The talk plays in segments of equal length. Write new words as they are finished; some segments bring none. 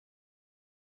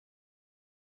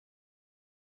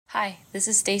Hi, this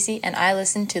is Stacy, and I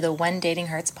listen to the When Dating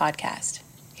Hurts podcast.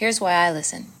 Here's why I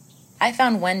listen. I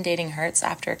found When Dating Hurts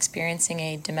after experiencing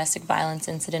a domestic violence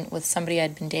incident with somebody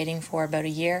I'd been dating for about a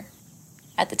year.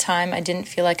 At the time, I didn't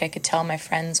feel like I could tell my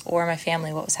friends or my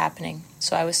family what was happening,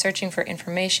 so I was searching for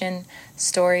information,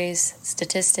 stories,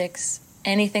 statistics,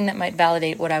 anything that might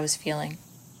validate what I was feeling.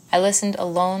 I listened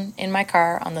alone in my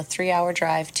car on the 3-hour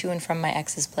drive to and from my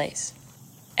ex's place.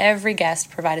 Every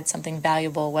guest provided something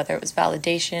valuable, whether it was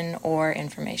validation or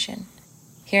information.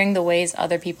 Hearing the ways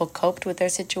other people coped with their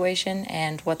situation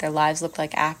and what their lives looked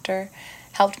like after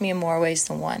helped me in more ways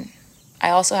than one. I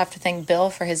also have to thank Bill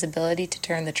for his ability to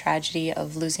turn the tragedy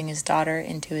of losing his daughter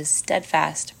into his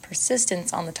steadfast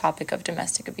persistence on the topic of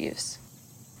domestic abuse.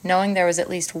 Knowing there was at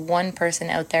least one person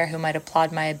out there who might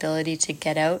applaud my ability to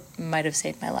get out might have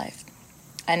saved my life.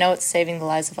 I know it's saving the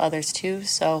lives of others too,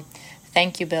 so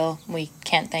thank you, Bill. We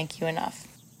can't thank you enough.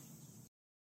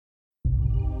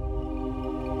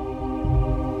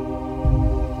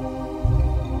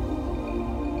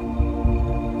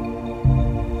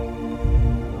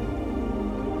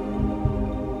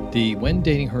 The When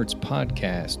Dating Hurts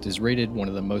podcast is rated one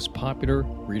of the most popular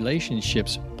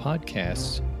relationships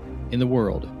podcasts in the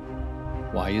world.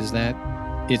 Why is that?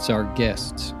 It's our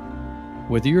guests.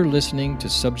 Whether you're listening to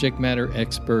subject matter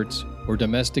experts or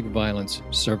domestic violence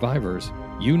survivors,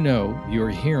 you know you're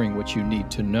hearing what you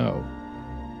need to know,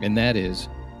 and that is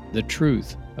the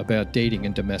truth about dating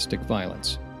and domestic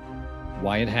violence.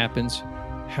 Why it happens,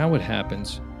 how it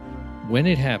happens, when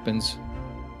it happens,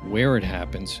 where it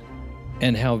happens,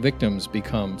 and how victims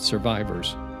become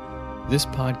survivors. This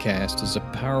podcast is a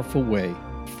powerful way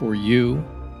for you,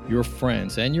 your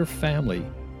friends, and your family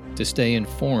to stay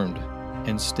informed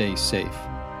and stay safe.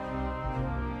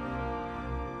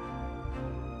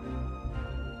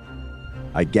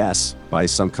 I guess, by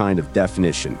some kind of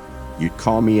definition, you'd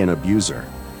call me an abuser,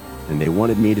 and they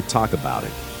wanted me to talk about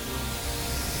it.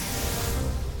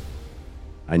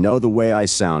 I know the way I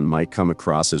sound might come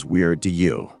across as weird to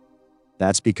you.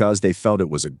 That's because they felt it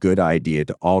was a good idea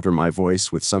to alter my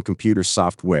voice with some computer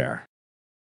software.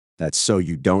 That's so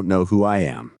you don't know who I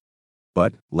am.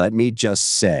 But let me just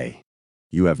say,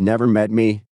 you have never met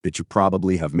me, but you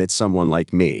probably have met someone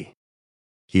like me.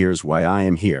 Here's why I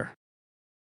am here.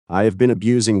 I have been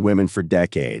abusing women for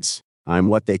decades. I'm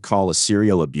what they call a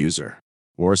serial abuser,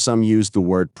 or some use the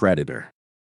word predator.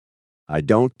 I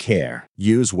don't care.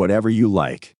 Use whatever you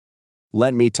like.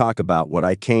 Let me talk about what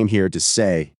I came here to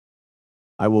say.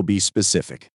 I will be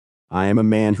specific. I am a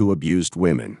man who abused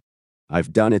women.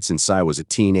 I've done it since I was a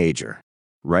teenager.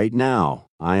 Right now,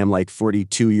 I am like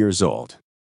 42 years old.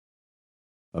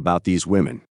 About these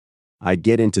women. I'd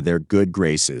get into their good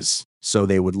graces, so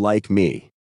they would like me.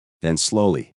 Then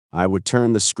slowly, I would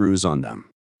turn the screws on them.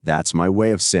 That's my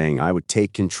way of saying I would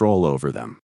take control over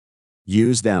them.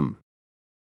 Use them.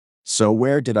 So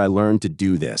where did I learn to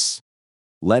do this?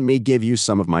 Let me give you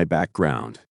some of my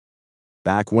background.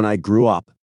 Back when I grew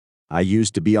up, I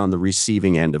used to be on the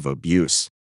receiving end of abuse.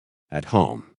 At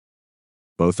home.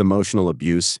 Both emotional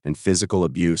abuse and physical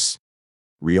abuse.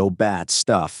 Real bad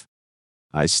stuff.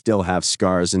 I still have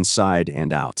scars inside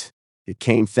and out. It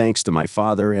came thanks to my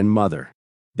father and mother.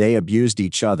 They abused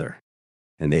each other.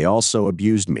 And they also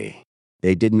abused me.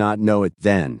 They did not know it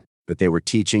then, but they were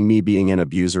teaching me being an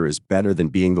abuser is better than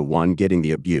being the one getting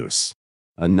the abuse.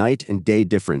 A night and day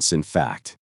difference, in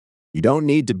fact. You don't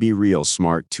need to be real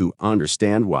smart to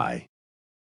understand why.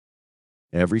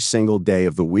 Every single day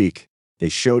of the week, they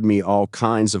showed me all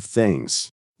kinds of things,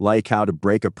 like how to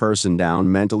break a person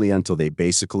down mentally until they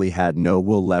basically had no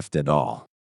will left at all.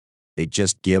 They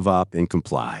just give up and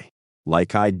comply,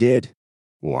 like I did,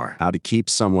 or how to keep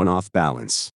someone off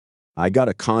balance. I got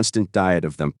a constant diet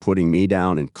of them putting me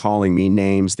down and calling me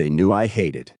names they knew I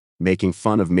hated, making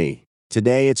fun of me.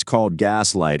 Today it's called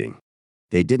gaslighting.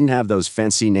 They didn't have those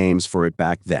fancy names for it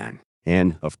back then,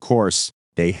 and, of course,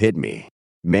 they hit me.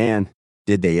 Man,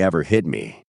 did they ever hit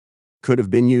me. Could have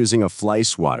been using a fly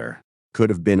swatter, could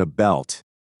have been a belt,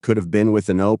 could have been with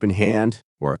an open hand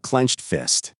or a clenched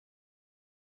fist.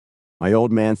 My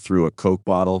old man threw a Coke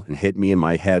bottle and hit me in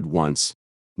my head once.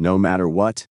 No matter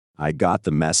what, I got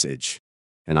the message,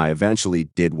 and I eventually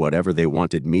did whatever they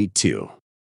wanted me to.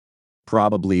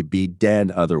 Probably be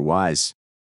dead otherwise.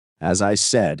 As I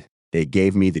said, they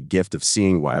gave me the gift of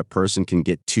seeing why a person can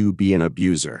get to be an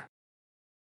abuser.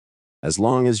 As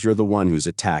long as you're the one who's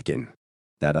attacking,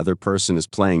 that other person is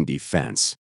playing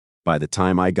defense. By the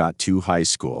time I got to high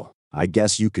school, I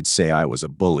guess you could say I was a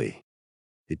bully.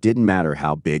 It didn't matter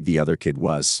how big the other kid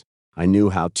was. I knew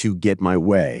how to get my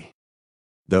way.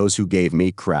 Those who gave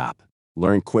me crap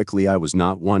learned quickly I was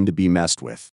not one to be messed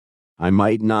with. I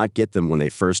might not get them when they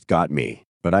first got me,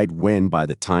 but I'd win by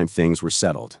the time things were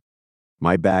settled.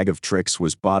 My bag of tricks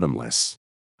was bottomless.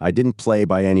 I didn't play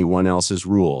by anyone else's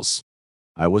rules.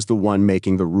 I was the one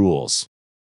making the rules.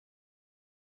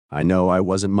 I know I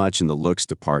wasn't much in the looks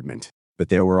department, but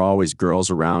there were always girls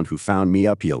around who found me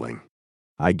appealing.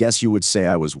 I guess you would say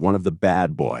I was one of the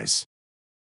bad boys.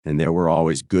 And there were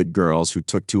always good girls who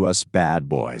took to us bad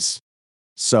boys.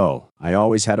 So, I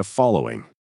always had a following.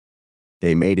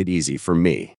 They made it easy for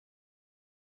me.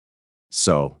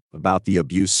 So, about the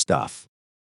abuse stuff.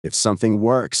 If something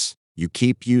works, you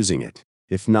keep using it.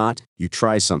 If not, you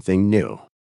try something new.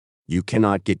 You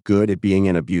cannot get good at being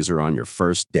an abuser on your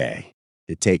first day.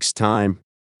 It takes time.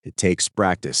 It takes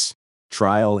practice,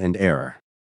 trial and error.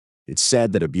 It's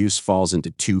said that abuse falls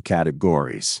into two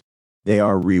categories. They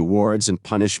are rewards and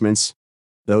punishments.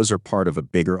 Those are part of a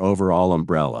bigger overall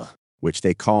umbrella, which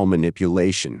they call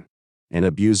manipulation. An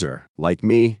abuser, like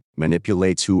me,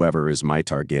 manipulates whoever is my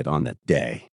target on that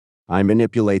day. I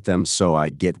manipulate them so I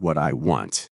get what I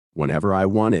want, whenever I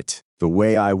want it, the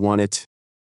way I want it.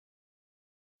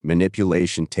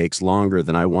 Manipulation takes longer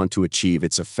than I want to achieve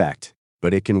its effect,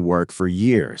 but it can work for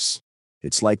years.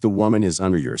 It's like the woman is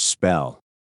under your spell.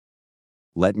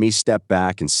 Let me step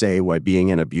back and say why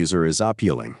being an abuser is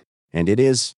appealing. And it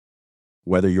is.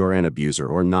 Whether you're an abuser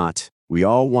or not, we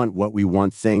all want what we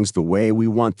want, things the way we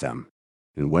want them.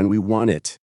 And when we want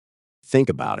it, think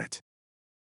about it.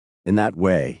 In that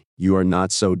way, you are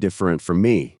not so different from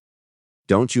me.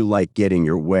 Don't you like getting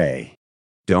your way?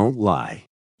 Don't lie.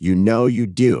 You know you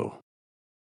do.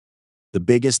 The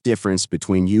biggest difference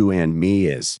between you and me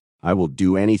is, I will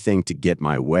do anything to get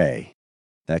my way.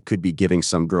 That could be giving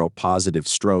some girl positive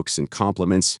strokes and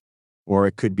compliments, or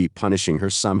it could be punishing her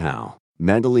somehow,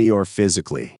 mentally or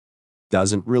physically.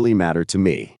 Doesn't really matter to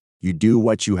me. You do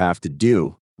what you have to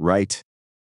do, right?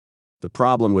 The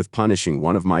problem with punishing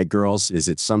one of my girls is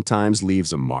it sometimes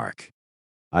leaves a mark.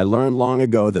 I learned long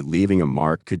ago that leaving a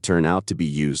mark could turn out to be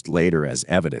used later as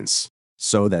evidence,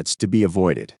 so that's to be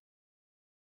avoided.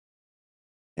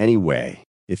 Anyway,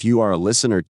 if you are a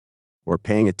listener or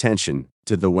paying attention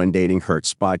to the When Dating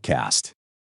Hurts podcast,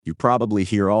 you probably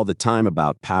hear all the time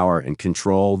about power and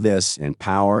control this and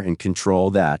power and control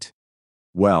that.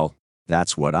 Well,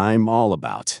 that's what I'm all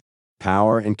about.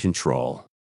 Power and control.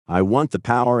 I want the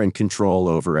power and control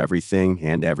over everything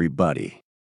and everybody.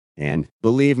 And,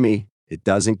 believe me, it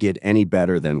doesn't get any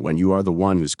better than when you are the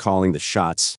one who's calling the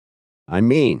shots. I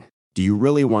mean, do you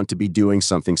really want to be doing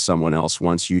something someone else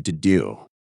wants you to do?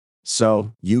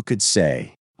 So, you could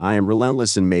say, I am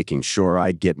relentless in making sure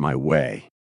I get my way.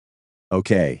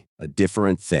 Okay, a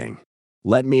different thing.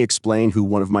 Let me explain who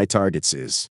one of my targets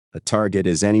is. A target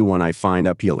is anyone I find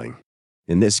appealing.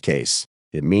 In this case,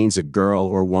 it means a girl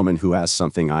or woman who has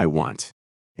something I want.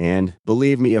 And,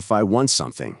 believe me, if I want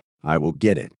something, I will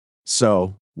get it.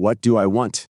 So, what do I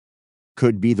want?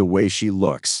 Could be the way she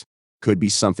looks. Could be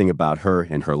something about her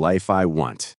and her life I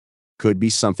want. Could be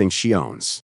something she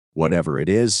owns. Whatever it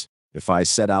is, if I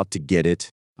set out to get it,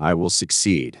 I will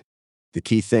succeed. The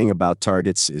key thing about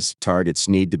targets is targets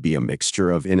need to be a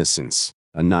mixture of innocence,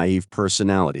 a naive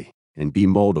personality, and be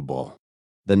moldable.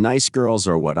 The nice girls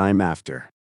are what I'm after.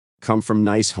 Come from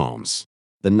nice homes.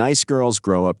 The nice girls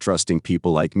grow up trusting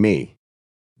people like me.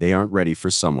 They aren't ready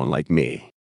for someone like me.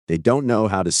 They don't know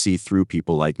how to see through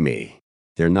people like me.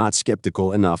 They're not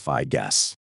skeptical enough, I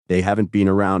guess. They haven't been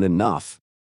around enough.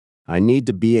 I need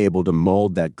to be able to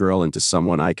mold that girl into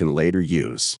someone I can later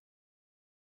use.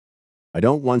 I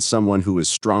don't want someone who is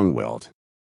strong-willed,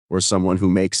 or someone who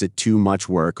makes it too much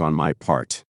work on my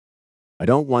part. I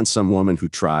don't want some woman who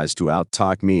tries to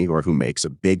out-talk me or who makes a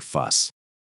big fuss.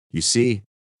 You see,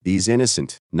 these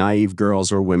innocent, naive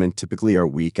girls or women typically are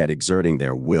weak at exerting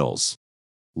their wills.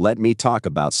 Let me talk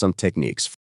about some techniques.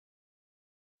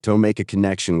 To make a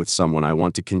connection with someone I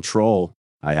want to control,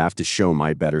 I have to show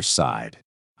my better side.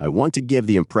 I want to give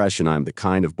the impression I'm the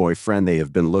kind of boyfriend they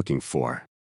have been looking for.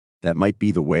 That might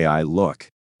be the way I look,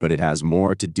 but it has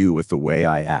more to do with the way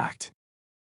I act.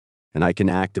 And I can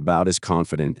act about as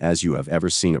confident as you have ever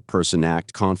seen a person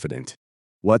act confident.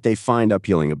 What they find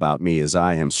appealing about me is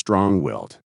I am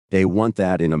strong-willed. They want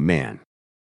that in a man.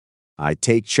 I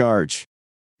take charge.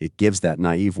 It gives that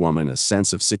naive woman a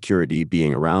sense of security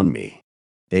being around me.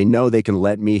 They know they can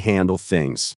let me handle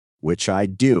things, which I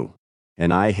do,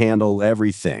 and I handle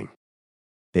everything.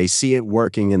 They see it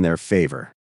working in their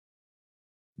favor.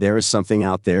 There is something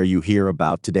out there you hear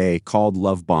about today called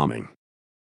love bombing.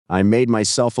 I made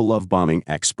myself a love bombing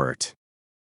expert.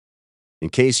 In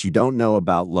case you don't know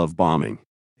about love bombing,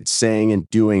 it's saying and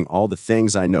doing all the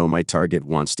things I know my target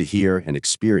wants to hear and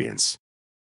experience.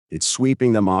 It's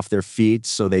sweeping them off their feet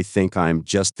so they think I'm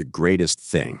just the greatest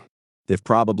thing. They've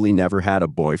probably never had a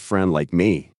boyfriend like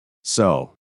me.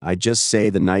 So, I just say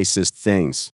the nicest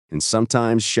things, and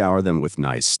sometimes shower them with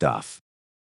nice stuff.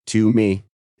 To me,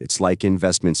 it's like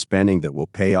investment spending that will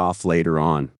pay off later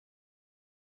on.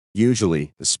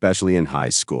 Usually, especially in high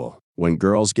school, when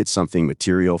girls get something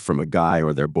material from a guy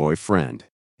or their boyfriend,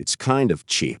 it's kind of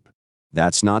cheap.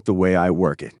 That's not the way I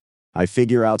work it. I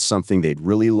figure out something they'd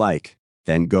really like,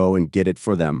 then go and get it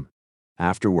for them.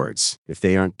 Afterwards, if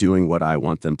they aren't doing what I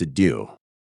want them to do,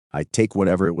 I take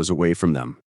whatever it was away from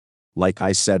them. Like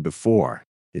I said before,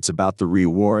 it's about the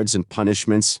rewards and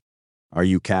punishments. Are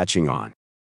you catching on?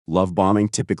 Love bombing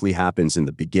typically happens in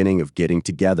the beginning of getting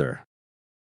together.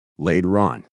 Later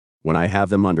on, when I have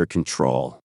them under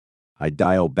control, I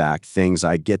dial back things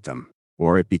I get them,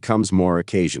 or it becomes more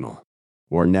occasional,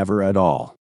 or never at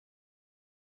all.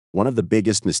 One of the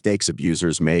biggest mistakes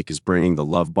abusers make is bringing the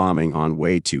love bombing on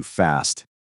way too fast.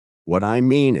 What I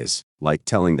mean is, like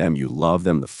telling them you love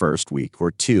them the first week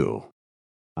or two.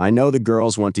 I know the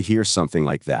girls want to hear something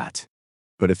like that.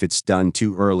 But if it's done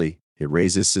too early, it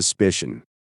raises suspicion.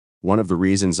 One of the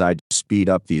reasons I speed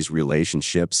up these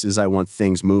relationships is I want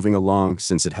things moving along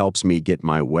since it helps me get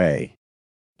my way.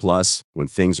 Plus, when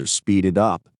things are speeded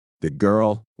up, the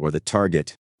girl, or the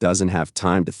target, doesn't have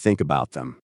time to think about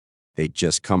them. They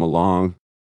just come along.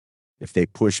 If they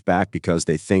push back because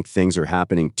they think things are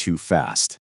happening too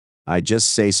fast, I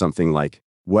just say something like,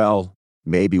 well,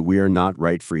 maybe we're not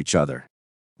right for each other.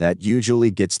 That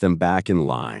usually gets them back in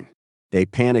line. They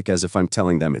panic as if I'm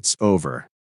telling them it's over.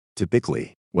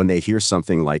 Typically, when they hear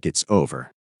something like it's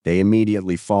over, they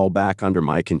immediately fall back under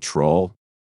my control.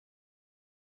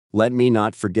 Let me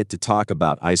not forget to talk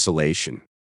about isolation.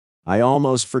 I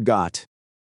almost forgot.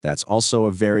 That's also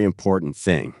a very important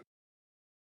thing.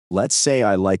 Let's say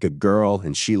I like a girl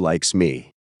and she likes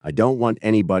me. I don't want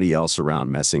anybody else around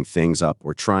messing things up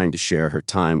or trying to share her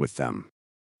time with them.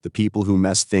 The people who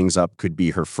mess things up could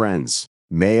be her friends,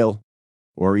 male,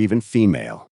 or even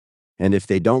female. And if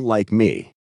they don't like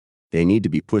me, they need to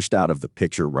be pushed out of the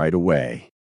picture right away.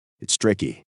 It's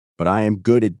tricky, but I am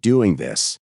good at doing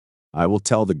this. I will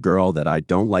tell the girl that I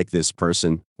don't like this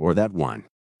person or that one,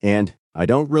 and I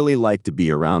don't really like to be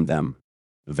around them.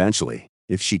 Eventually,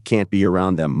 if she can't be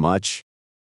around them much,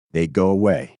 they go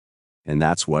away. And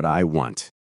that's what I want.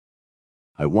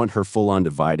 I want her full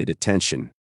undivided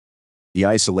attention. The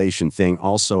isolation thing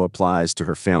also applies to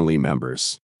her family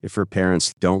members. If her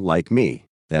parents don't like me,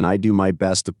 then I do my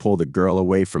best to pull the girl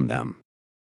away from them.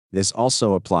 This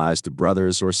also applies to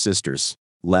brothers or sisters.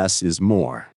 Less is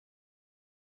more.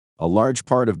 A large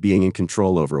part of being in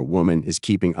control over a woman is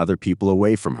keeping other people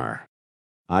away from her.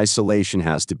 Isolation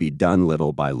has to be done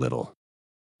little by little.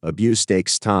 Abuse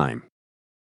takes time.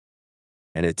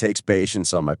 And it takes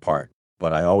patience on my part,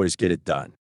 but I always get it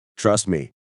done. Trust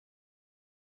me.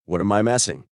 What am I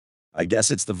missing? I guess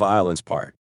it's the violence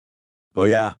part. Oh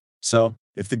yeah, so,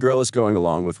 if the girl is going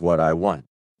along with what I want,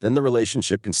 then the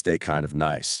relationship can stay kind of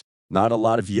nice. Not a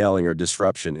lot of yelling or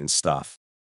disruption and stuff.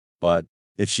 But,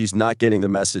 if she's not getting the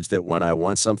message that when I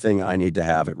want something I need to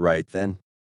have it right, then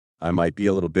I might be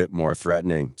a little bit more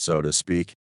threatening, so to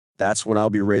speak. That's when I'll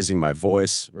be raising my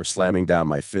voice, or slamming down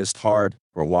my fist hard,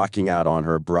 or walking out on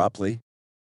her abruptly.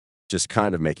 Just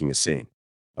kind of making a scene.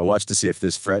 I watch to see if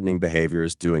this threatening behavior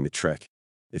is doing the trick.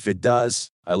 If it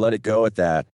does, I let it go at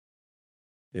that.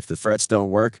 If the threats don't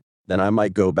work, then I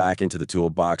might go back into the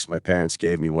toolbox my parents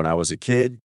gave me when I was a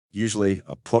kid. Usually,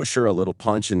 a push or a little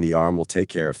punch in the arm will take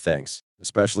care of things,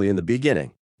 especially in the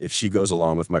beginning. If she goes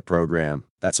along with my program,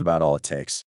 that's about all it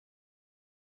takes.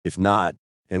 If not,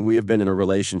 and we have been in a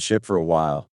relationship for a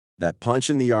while, that punch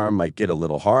in the arm might get a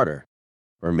little harder.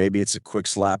 Or maybe it's a quick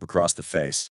slap across the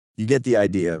face. You get the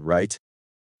idea, right?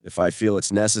 If I feel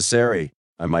it's necessary,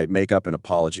 I might make up an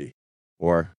apology.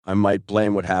 Or I might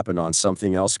blame what happened on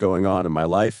something else going on in my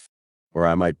life. Or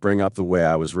I might bring up the way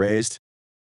I was raised.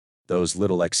 Those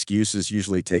little excuses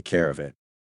usually take care of it.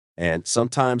 And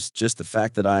sometimes just the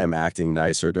fact that I am acting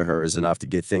nicer to her is enough to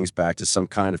get things back to some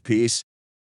kind of peace.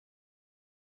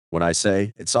 When I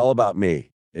say, it's all about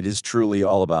me, it is truly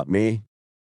all about me.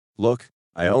 Look,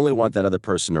 I only want that other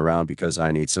person around because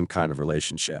I need some kind of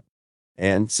relationship.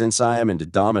 And since I am into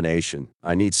domination,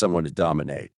 I need someone to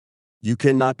dominate. You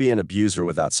cannot be an abuser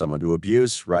without someone to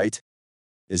abuse, right?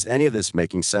 Is any of this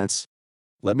making sense?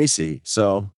 Let me see.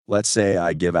 So, let's say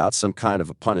I give out some kind of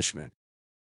a punishment.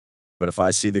 But if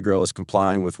I see the girl is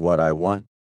complying with what I want,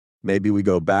 maybe we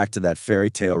go back to that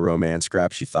fairy tale romance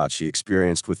crap she thought she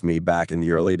experienced with me back in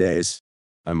the early days.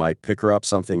 I might pick her up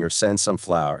something or send some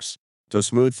flowers. To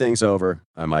smooth things over,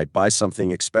 I might buy something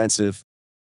expensive.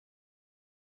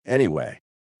 Anyway,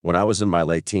 when I was in my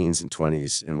late teens and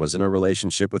 20s and was in a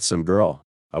relationship with some girl,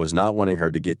 I was not wanting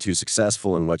her to get too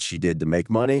successful in what she did to make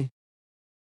money.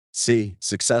 See,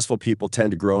 successful people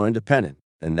tend to grow independent,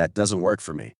 and that doesn't work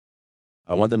for me.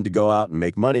 I want them to go out and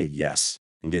make money, yes,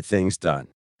 and get things done,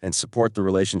 and support the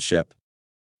relationship,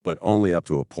 but only up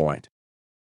to a point.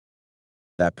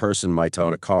 That person might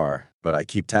own a car, but I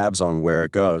keep tabs on where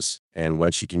it goes and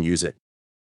when she can use it.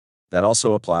 That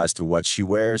also applies to what she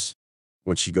wears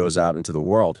when she goes out into the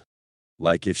world,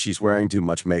 like if she's wearing too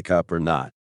much makeup or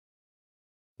not.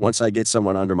 Once I get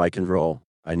someone under my control,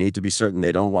 I need to be certain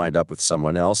they don't wind up with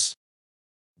someone else.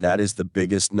 That is the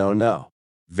biggest no-no.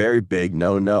 Very big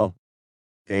no-no.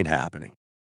 Ain't happening.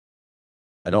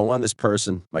 I don't want this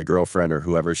person, my girlfriend or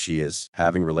whoever she is,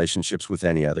 having relationships with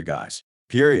any other guys.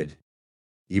 Period.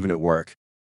 Even at work.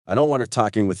 I don't want her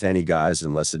talking with any guys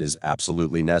unless it is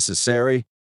absolutely necessary,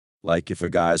 like if a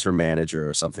guy's her manager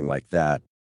or something like that.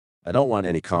 I don't want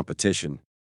any competition.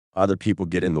 Other people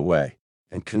get in the way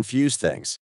and confuse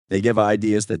things. They give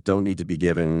ideas that don't need to be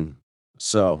given.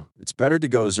 So, it's better to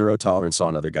go zero tolerance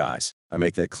on other guys. I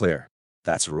make that clear.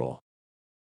 That's a rule.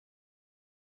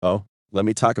 Oh, let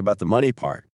me talk about the money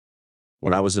part.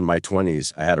 When I was in my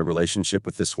 20s, I had a relationship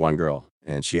with this one girl,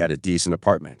 and she had a decent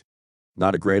apartment.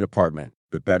 Not a great apartment,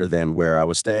 but better than where I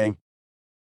was staying.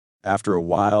 After a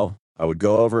while, I would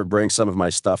go over and bring some of my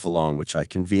stuff along, which I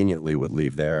conveniently would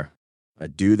leave there.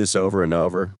 I'd do this over and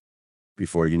over.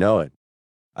 Before you know it,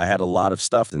 I had a lot of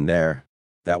stuff in there.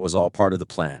 That was all part of the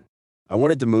plan. I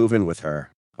wanted to move in with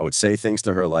her. I would say things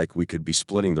to her like we could be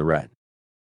splitting the rent.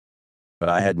 But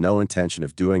I had no intention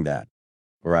of doing that.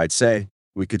 Or I'd say,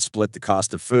 we could split the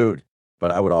cost of food,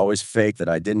 but I would always fake that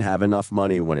I didn't have enough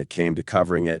money when it came to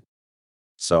covering it.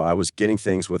 So I was getting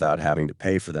things without having to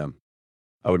pay for them.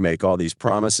 I would make all these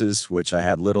promises, which I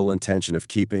had little intention of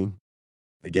keeping.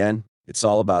 Again, it's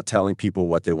all about telling people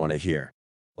what they want to hear.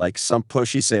 Like some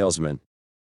pushy salesman.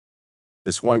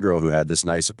 This one girl who had this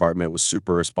nice apartment was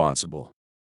super responsible.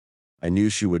 I knew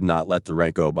she would not let the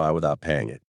rent go by without paying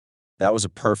it. That was a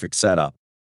perfect setup.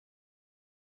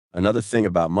 Another thing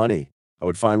about money, I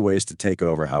would find ways to take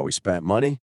over how we spent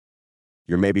money.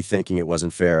 You're maybe thinking it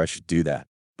wasn't fair I should do that.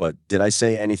 But did I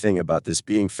say anything about this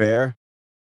being fair?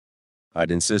 I'd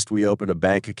insist we open a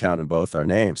bank account in both our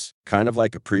names, kind of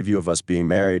like a preview of us being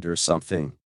married or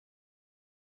something.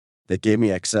 That gave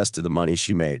me access to the money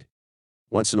she made.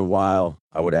 Once in a while,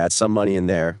 I would add some money in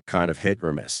there, kind of hit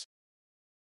or miss.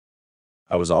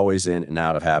 I was always in and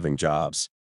out of having jobs.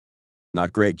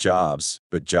 Not great jobs,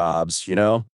 but jobs, you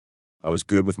know? I was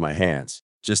good with my hands,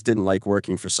 just didn't like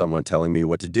working for someone telling me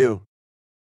what to do.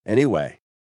 Anyway,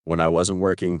 when I wasn't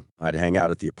working, I'd hang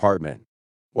out at the apartment,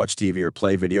 watch TV or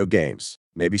play video games,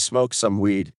 maybe smoke some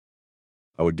weed.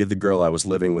 I would give the girl I was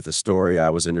living with a story I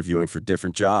was interviewing for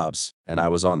different jobs, and I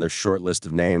was on their short list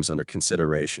of names under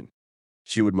consideration.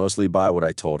 She would mostly buy what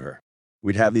I told her.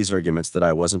 We'd have these arguments that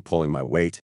I wasn't pulling my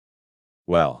weight.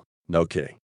 Well, no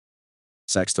kidding.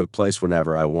 Sex took place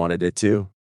whenever I wanted it to.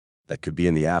 That could be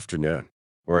in the afternoon,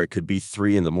 or it could be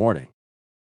 3 in the morning.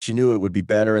 She knew it would be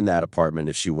better in that apartment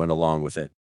if she went along with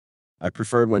it. I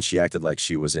preferred when she acted like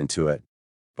she was into it.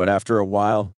 But after a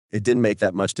while, it didn't make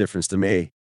that much difference to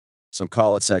me. Some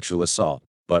call it sexual assault,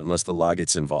 but unless the law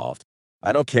gets involved,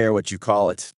 I don't care what you call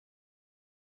it.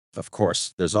 Of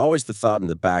course, there's always the thought in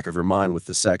the back of her mind with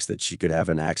the sex that she could have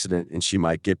an accident and she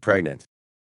might get pregnant.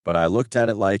 But I looked at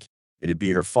it like it'd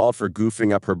be her fault for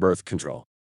goofing up her birth control.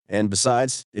 And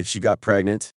besides, if she got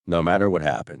pregnant, no matter what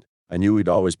happened, I knew we'd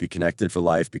always be connected for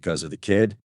life because of the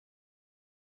kid.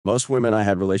 Most women I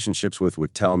had relationships with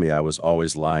would tell me I was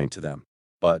always lying to them.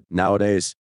 But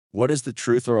nowadays, what is the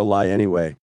truth or a lie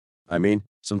anyway? I mean,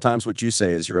 sometimes what you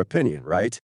say is your opinion,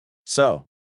 right? So,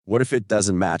 what if it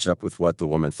doesn't match up with what the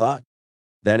woman thought?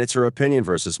 Then it's her opinion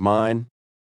versus mine.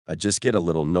 I'd just get a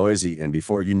little noisy, and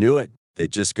before you knew it,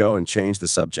 they'd just go and change the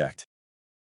subject.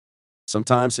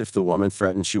 Sometimes if the woman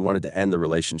threatened she wanted to end the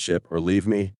relationship or leave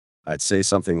me, I'd say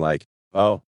something like,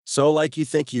 "Oh, so like you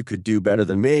think you could do better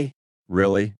than me?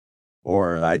 Really?"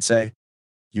 Or I'd say,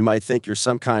 "You might think you're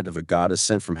some kind of a goddess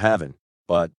sent from heaven,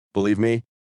 but believe me,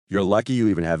 you're lucky you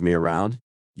even have me around."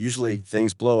 Usually,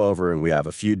 things blow over and we have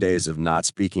a few days of not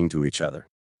speaking to each other.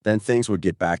 Then things would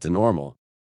get back to normal.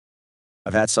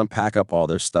 I've had some pack up all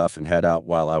their stuff and head out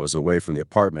while I was away from the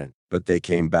apartment, but they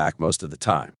came back most of the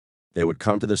time. They would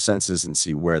come to their senses and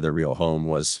see where their real home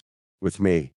was, with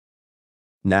me.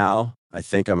 Now, I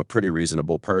think I'm a pretty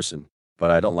reasonable person, but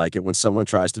I don't like it when someone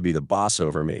tries to be the boss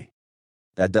over me.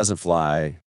 That doesn't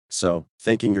fly. So,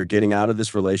 thinking you're getting out of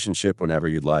this relationship whenever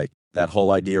you'd like, that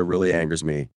whole idea really angers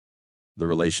me. The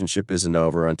relationship isn't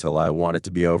over until I want it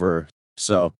to be over,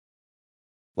 So,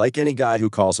 like any guy who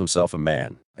calls himself a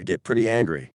man, I get pretty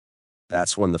angry.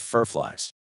 That's when the fur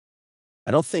flies.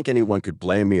 I don't think anyone could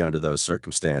blame me under those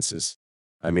circumstances.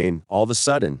 I mean, all of a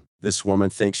sudden, this woman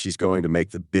thinks she's going to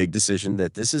make the big decision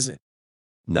that this is it.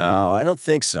 No, I don't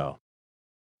think so.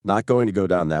 Not going to go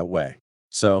down that way.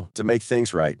 So, to make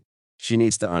things right, she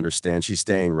needs to understand she's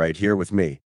staying right here with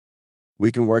me.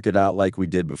 We can work it out like we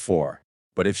did before.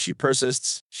 But if she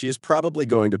persists, she is probably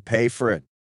going to pay for it.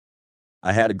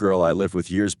 I had a girl I lived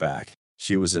with years back.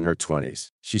 She was in her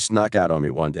 20s. She snuck out on me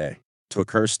one day,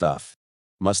 took her stuff.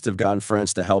 Must have gotten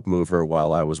friends to help move her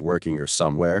while I was working or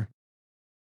somewhere.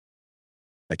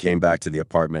 I came back to the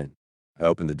apartment. I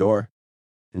opened the door,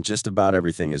 and just about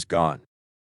everything is gone.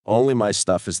 Only my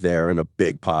stuff is there in a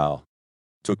big pile.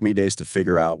 Took me days to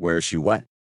figure out where she went.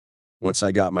 Once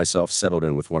I got myself settled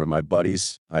in with one of my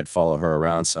buddies, I'd follow her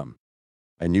around some.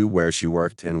 I knew where she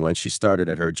worked and when she started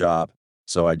at her job,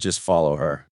 so I'd just follow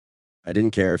her. I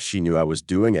didn't care if she knew I was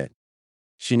doing it.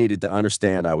 She needed to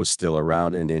understand I was still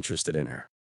around and interested in her.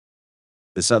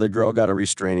 This other girl got a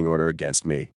restraining order against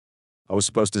me. I was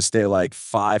supposed to stay like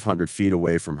 500 feet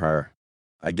away from her.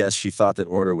 I guess she thought that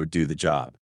order would do the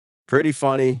job. Pretty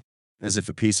funny, as if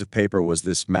a piece of paper was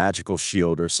this magical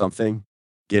shield or something.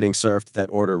 Getting served that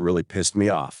order really pissed me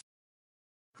off.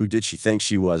 Who did she think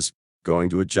she was, going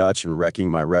to a judge and wrecking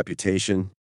my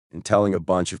reputation and telling a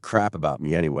bunch of crap about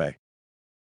me anyway?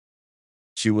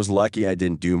 She was lucky I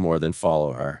didn't do more than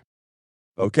follow her.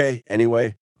 Okay,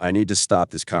 anyway, I need to stop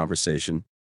this conversation.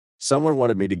 Someone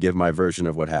wanted me to give my version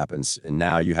of what happens, and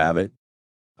now you have it.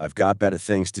 I've got better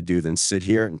things to do than sit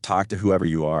here and talk to whoever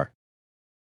you are.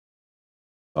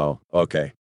 Oh,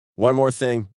 okay. One more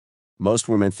thing. Most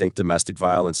women think domestic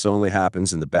violence only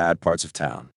happens in the bad parts of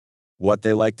town. What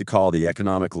they like to call the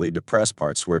economically depressed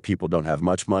parts where people don't have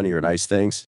much money or nice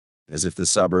things, as if the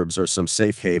suburbs are some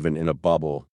safe haven in a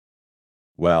bubble.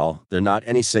 Well, they're not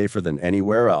any safer than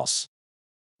anywhere else.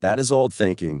 That is old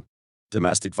thinking.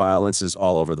 Domestic violence is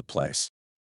all over the place.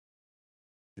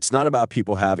 It's not about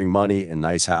people having money and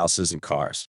nice houses and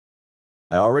cars.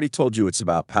 I already told you it's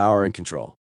about power and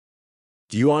control.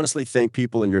 Do you honestly think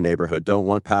people in your neighborhood don't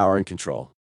want power and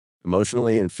control?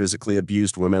 Emotionally and physically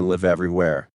abused women live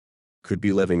everywhere. Could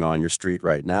be living on your street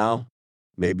right now.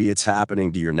 Maybe it's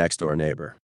happening to your next-door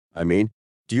neighbor. I mean,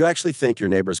 do you actually think your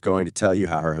neighbor's going to tell you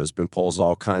how her husband pulls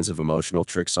all kinds of emotional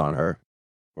tricks on her?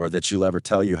 Or that she'll ever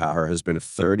tell you how her husband of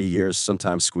 30 years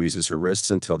sometimes squeezes her wrists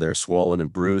until they're swollen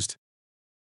and bruised?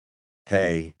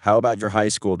 Hey, how about your high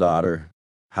school daughter?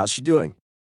 How's she doing?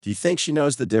 Do you think she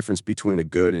knows the difference between a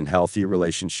good and healthy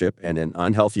relationship and an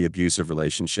unhealthy abusive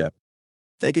relationship?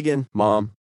 Think again,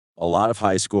 Mom. A lot of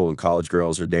high school and college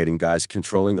girls are dating guys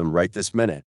controlling them right this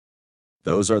minute.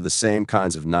 Those are the same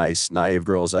kinds of nice, naive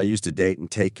girls I used to date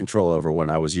and take control over when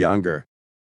I was younger.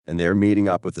 And they're meeting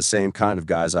up with the same kind of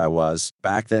guys I was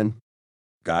back then.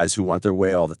 Guys who want their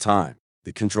way all the time.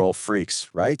 The control freaks,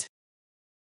 right?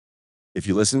 If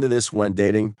you listen to this When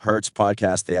Dating Hurts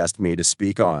podcast they asked me to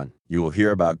speak on, you will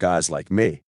hear about guys like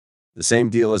me. The same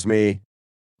deal as me,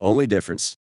 only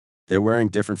difference. They're wearing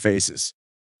different faces.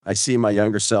 I see my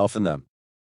younger self in them.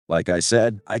 Like I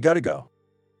said, I gotta go.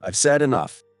 I've said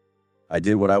enough. I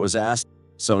did what I was asked,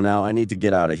 so now I need to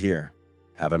get out of here.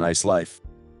 Have a nice life.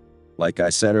 Like I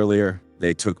said earlier,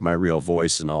 they took my real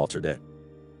voice and altered it.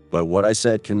 But what I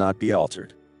said cannot be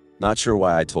altered. Not sure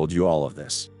why I told you all of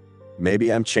this.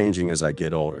 Maybe I'm changing as I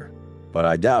get older, but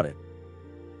I doubt it.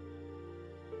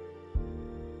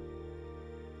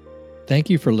 Thank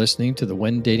you for listening to the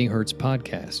When Dating Hurts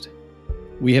podcast.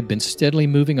 We have been steadily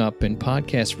moving up in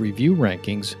podcast review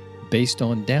rankings based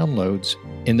on downloads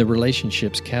in the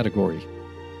relationships category.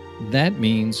 That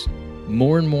means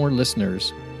more and more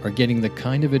listeners are getting the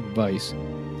kind of advice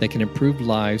that can improve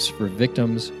lives for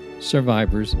victims,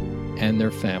 survivors, and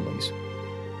their families.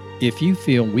 If you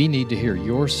feel we need to hear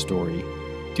your story,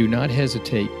 do not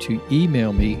hesitate to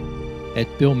email me at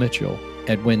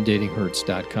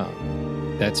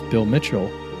billmitchell@whendatinghurts.com. That's Bill Mitchell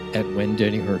at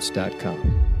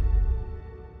whendatinghurts.com.